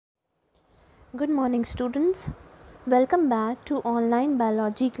Good morning, students. Welcome back to online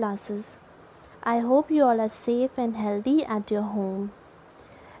biology classes. I hope you all are safe and healthy at your home.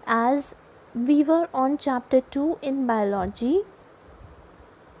 As we were on chapter 2 in biology,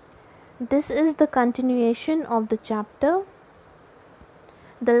 this is the continuation of the chapter.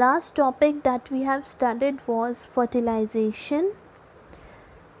 The last topic that we have studied was fertilization.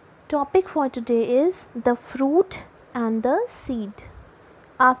 Topic for today is the fruit and the seed.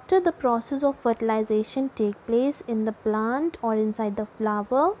 After the process of fertilization take place in the plant or inside the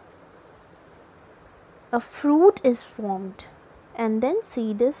flower, a fruit is formed and then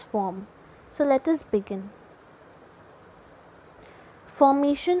seed is formed. So let us begin.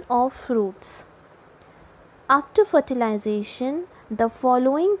 Formation of fruits. After fertilization, the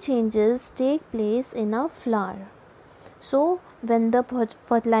following changes take place in a flower. So when the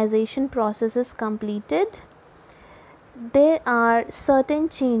fertilization process is completed, there are certain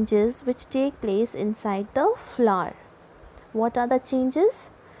changes which take place inside the flower. What are the changes?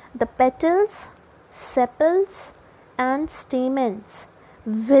 The petals, sepals and stamens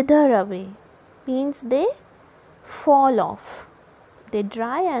wither away, means they fall off. They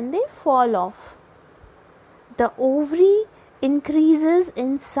dry and they fall off. The ovary increases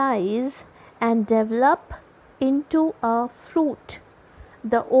in size and develop into a fruit.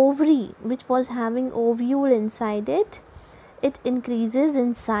 The ovary, which was having ovule inside it, it increases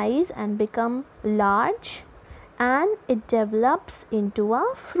in size and become large, and it develops into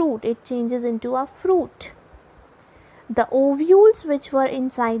a fruit. It changes into a fruit. The ovules which were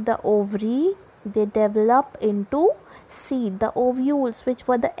inside the ovary, they develop into seed. The ovules which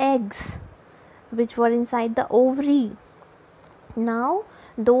were the eggs which were inside the ovary, now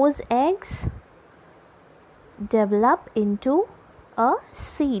those eggs develop into a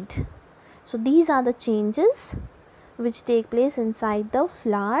seed. So these are the changes which take place inside the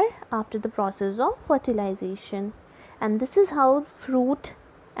flower after the process of fertilization, and this is how fruit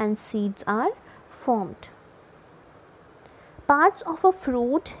and seeds are formed. Parts of a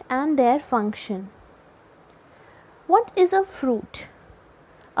fruit and their function. What is a fruit?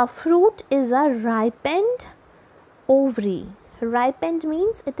 A fruit is a ripened ovary. Ripened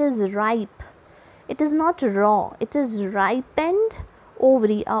means it is ripe. It is not raw. It is ripened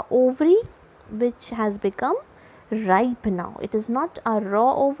ovary. A ovary which has become ripe now. It is not a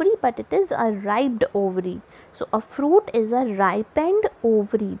raw ovary, but it is a ripe ovary. So a fruit is a ripened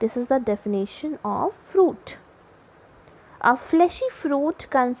ovary. This is the definition of fruit. A fleshy fruit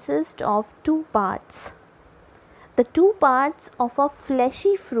consists of two parts. The two parts of a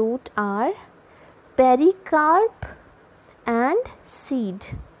fleshy fruit are pericarp and seed.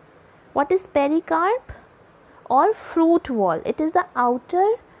 What is pericarp or fruit wall? It is the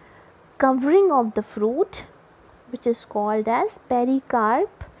outer covering of the fruit, which is called as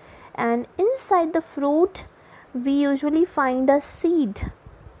pericarp, and inside the fruit we usually find a seed.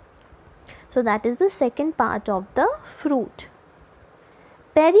 So that is the second part of the fruit.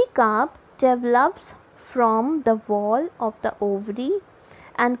 Pericarp develops from the wall of the ovary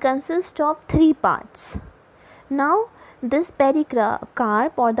and consists of three parts. Now this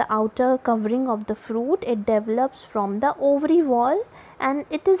pericarp or the outer covering of the fruit, it develops from the ovary wall and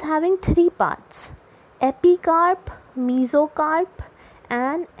it is having three parts: epicarp, mesocarp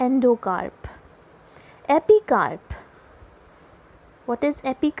and endocarp. Epicarp. What is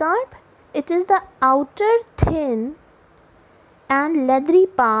epicarp? It is the outer thin and leathery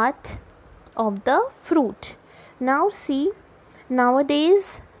part of the fruit. Now see,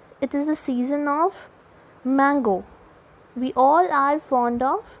 nowadays it is the season of mango. We all are fond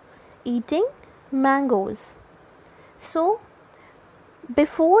of eating mangoes. So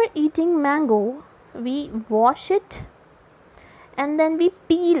before eating mango, we wash it and then we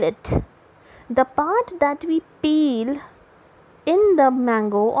peel it. The part that we peel in the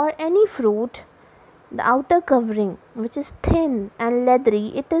mango or any fruit, the outer covering which is thin and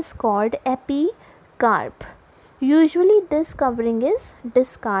leathery, it is called epicarp. Usually this covering is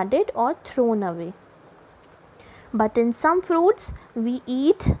discarded or thrown away, but in some fruits we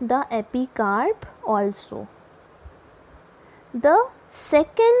eat the epicarp also. The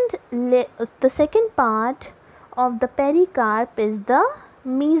second part of the pericarp is the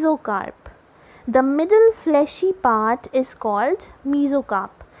mesocarp. The middle fleshy part is called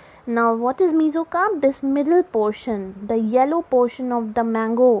mesocarp. Now what is mesocarp? This middle portion, the yellow portion of the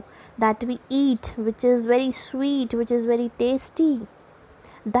mango that we eat, which is very sweet, which is very tasty,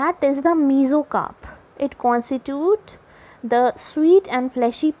 that is the mesocarp. It constitutes the sweet and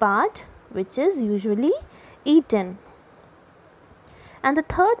fleshy part which is usually eaten. And the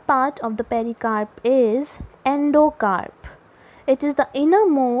third part of the pericarp is endocarp. It is the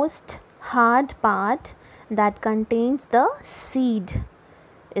innermost hard part that contains the seed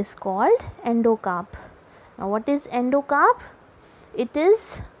is called endocarp. Now what is endocarp? It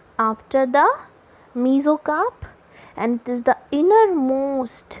is after the mesocarp, and it is the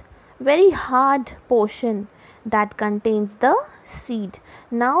innermost very hard portion that contains the seed.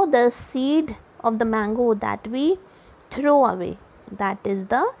 Now the seed of the mango that we throw away, that is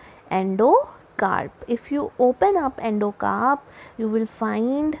the endocarp. If you open up endocarp, you will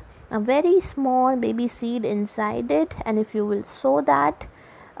find a very small baby seed inside it, and if you will sow that,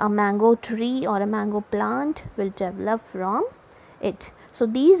 a mango tree or a mango plant will develop from it. So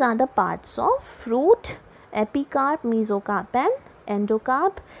these are the parts of fruit: epicarp, mesocarp and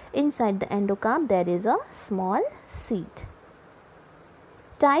endocarp. Inside the endocarp there is a small seed.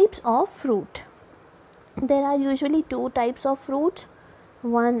 Types of fruit. There are usually two types of fruit.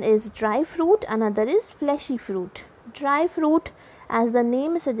 One is dry fruit, another is fleshy fruit. Dry fruit, as the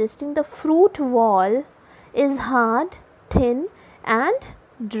name is suggesting, the fruit wall is hard, thin and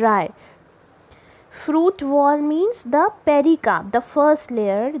dry. Fruit wall means the pericarp, the first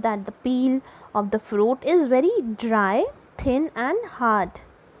layer, that the peel of the fruit is very dry, thin and hard.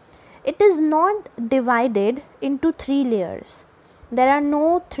 It is not divided into three layers. There are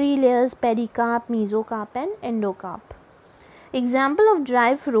no three layers: pericarp, mesocarp and endocarp. Example of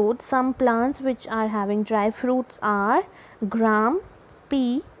dry fruit: some plants which are having dry fruits are gram,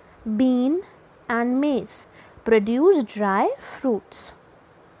 pea, bean and maize produce dry fruits.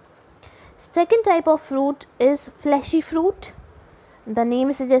 Second type of fruit is fleshy fruit. The name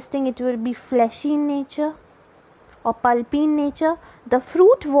is suggesting it will be fleshy in nature or pulpy in nature. The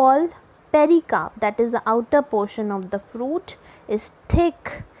fruit wall, pericarp, that is the outer portion of the fruit, is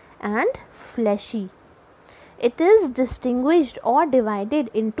thick and fleshy. It is distinguished or divided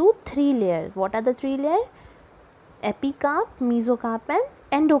into three layers. What are the three layers? Epicarp, mesocarp and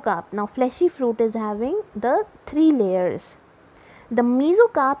endocarp. Now fleshy fruit is having the three layers. The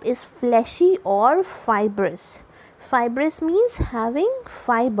mesocarp is fleshy or fibrous. Fibrous means having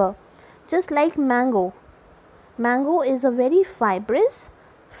fiber, just like mango. Mango is a very fibrous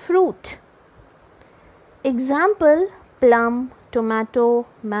fruit. Example: plum, tomato,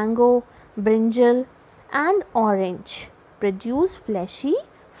 mango, brinjal and orange produce fleshy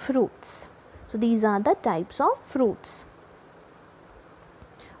fruits. So these are the types of fruits.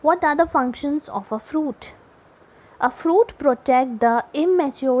 What are the functions of a fruit? A fruit protects the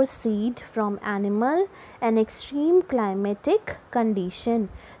immature seed from animal and extreme climatic condition.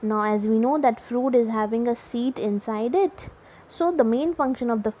 Now as we know that fruit is having a seed inside it, so the main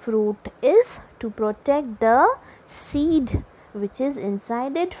function of the fruit is to protect the seed which is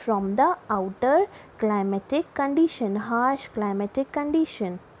inside it from the outer climatic condition, harsh climatic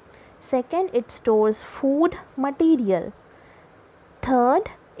condition. Second, it stores food material. Third,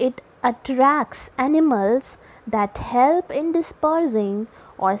 it attracts animals that help in dispersing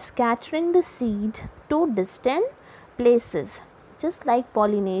or scattering the seed to distant places. Just like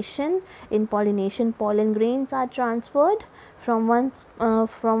pollination, in pollination pollen grains are transferred from one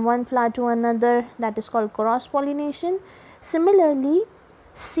flower to another, that is called cross pollination. Similarly,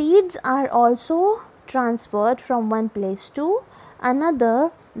 seeds are also transferred from one place to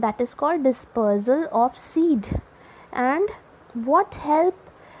another, that is called dispersal of seed. And what help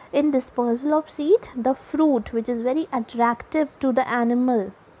in dispersal of seed? The fruit, which is very attractive to the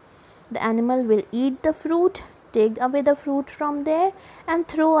animal. The animal will eat the fruit, take away the fruit from there and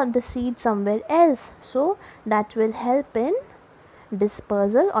throw the seed somewhere else. So that will help in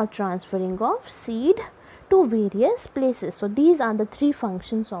dispersal or transferring of seed to various places. So these are the three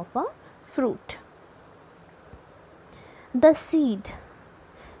functions of a fruit. The seed.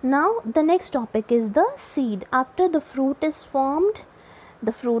 Now the next topic is the seed. After the fruit is formed,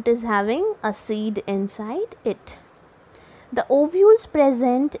 the fruit is having a seed inside it. The ovules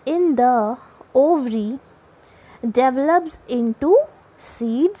present in the ovary develops into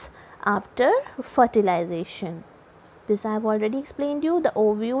seeds after fertilization. This I have already explained you. The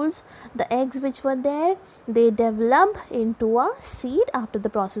ovules, the eggs which were there, they develop into a seed after the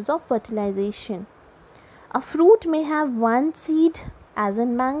process of fertilization. A fruit may have one seed as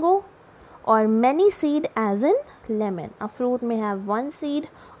in mango or many seed as in lemon. A fruit may have one seed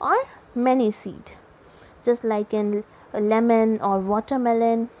or many seed, just like in lemon or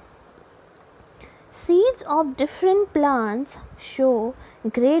watermelon. Seeds of different plants show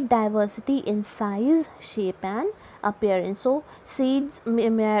great diversity in size, shape and appearance. So seeds may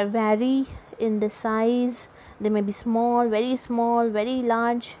vary in the size. They may be small, very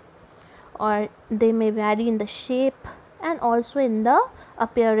large, or they may vary in the shape and also in the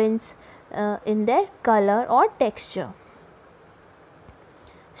appearance, in their color or texture.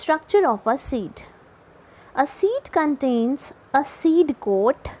 Structure of a seed. A seed contains a seed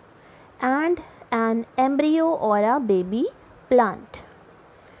coat and an embryo or a baby plant.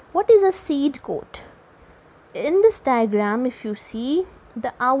 What is a seed coat? In this diagram, if you see,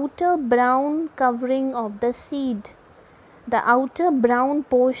 the outer brown covering of the seed, the outer brown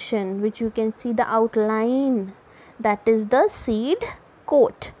portion which you can see the outline, that is the seed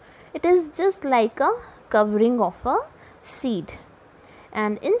coat. It is just like a covering of a seed,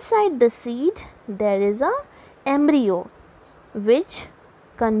 and inside the seed there is a embryo which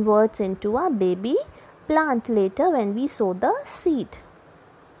converts into a baby plant later when we sow the seed.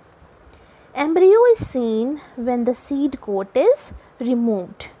 Embryo is seen when the seed coat is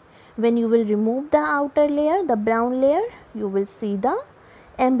removed. When you will remove the outer layer, the brown layer, you will see the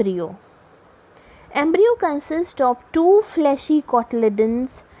embryo. Embryo consists of two fleshy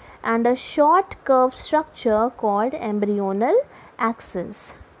cotyledons and a short curved structure called embryonal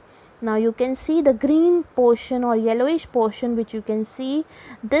axis. Now you can see the green portion or yellowish portion which you can see,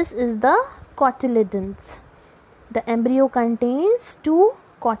 this is the cotyledons. The embryo contains two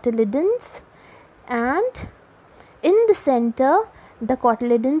cotyledons, and in the center the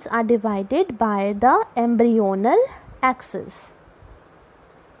cotyledons are divided by the embryonal axis.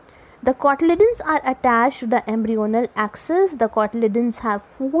 The cotyledons are attached to the embryonal axis. The cotyledons have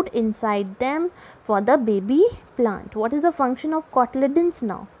food inside them for the baby plant. What is the function of cotyledons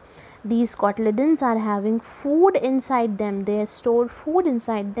now? These cotyledons are having food inside them. They store food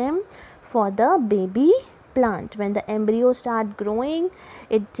inside them for the baby plant. When the embryo starts growing,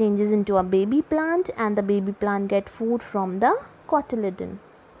 it changes into a baby plant, and the baby plant gets food from the cotyledon.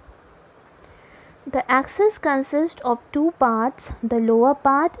 The axis consists of two parts. The lower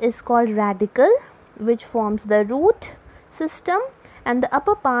part is called radicle, which forms the root system, and the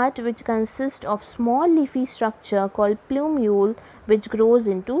upper part, which consists of small leafy structure called plumule, which grows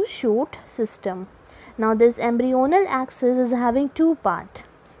into shoot system. Now this embryonal axis is having two parts,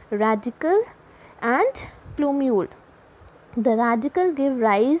 radicle and plumule. The radicle give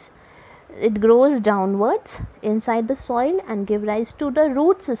rise, it grows downwards inside the soil and give rise to the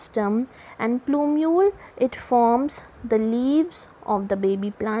root system, and plumule, it forms the leaves of the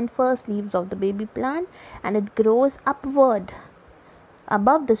baby plant, first leaves of the baby plant, and it grows upward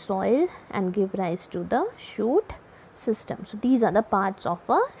above the soil and give rise to the shoot system. So these are the parts of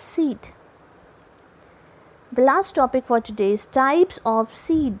a seed. The last topic for today is types of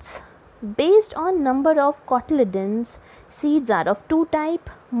seeds. Based on number of cotyledons, seeds are of two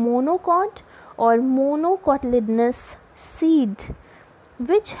types, monocot or monocotyledonous seed,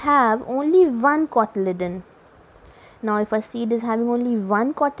 which have only one cotyledon. Now if a seed is having only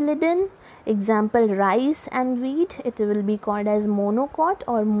one cotyledon, example rice and wheat, it will be called as monocot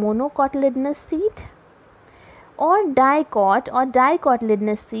or monocotyledonous seed, or dicot or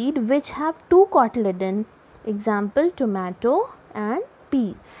dicotyledonous seed which have two cotyledon, example tomato and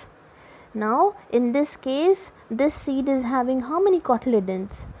peas. Now in this case, this seed is having how many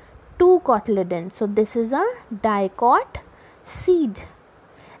cotyledons? Two cotyledons. So this is a dicot seed.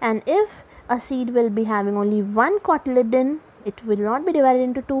 And if a seed will be having only one cotyledon, it will not be divided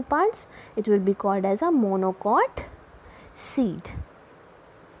into two parts. It will be called as a monocot seed.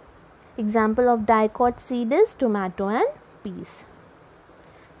 Example of dicot seed is tomato and peas.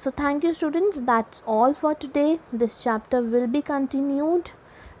 So thank you students, that's all for today. This chapter will be continued.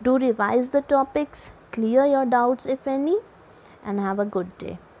 Do revise the topics, clear your doubts if any, and have a good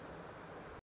day.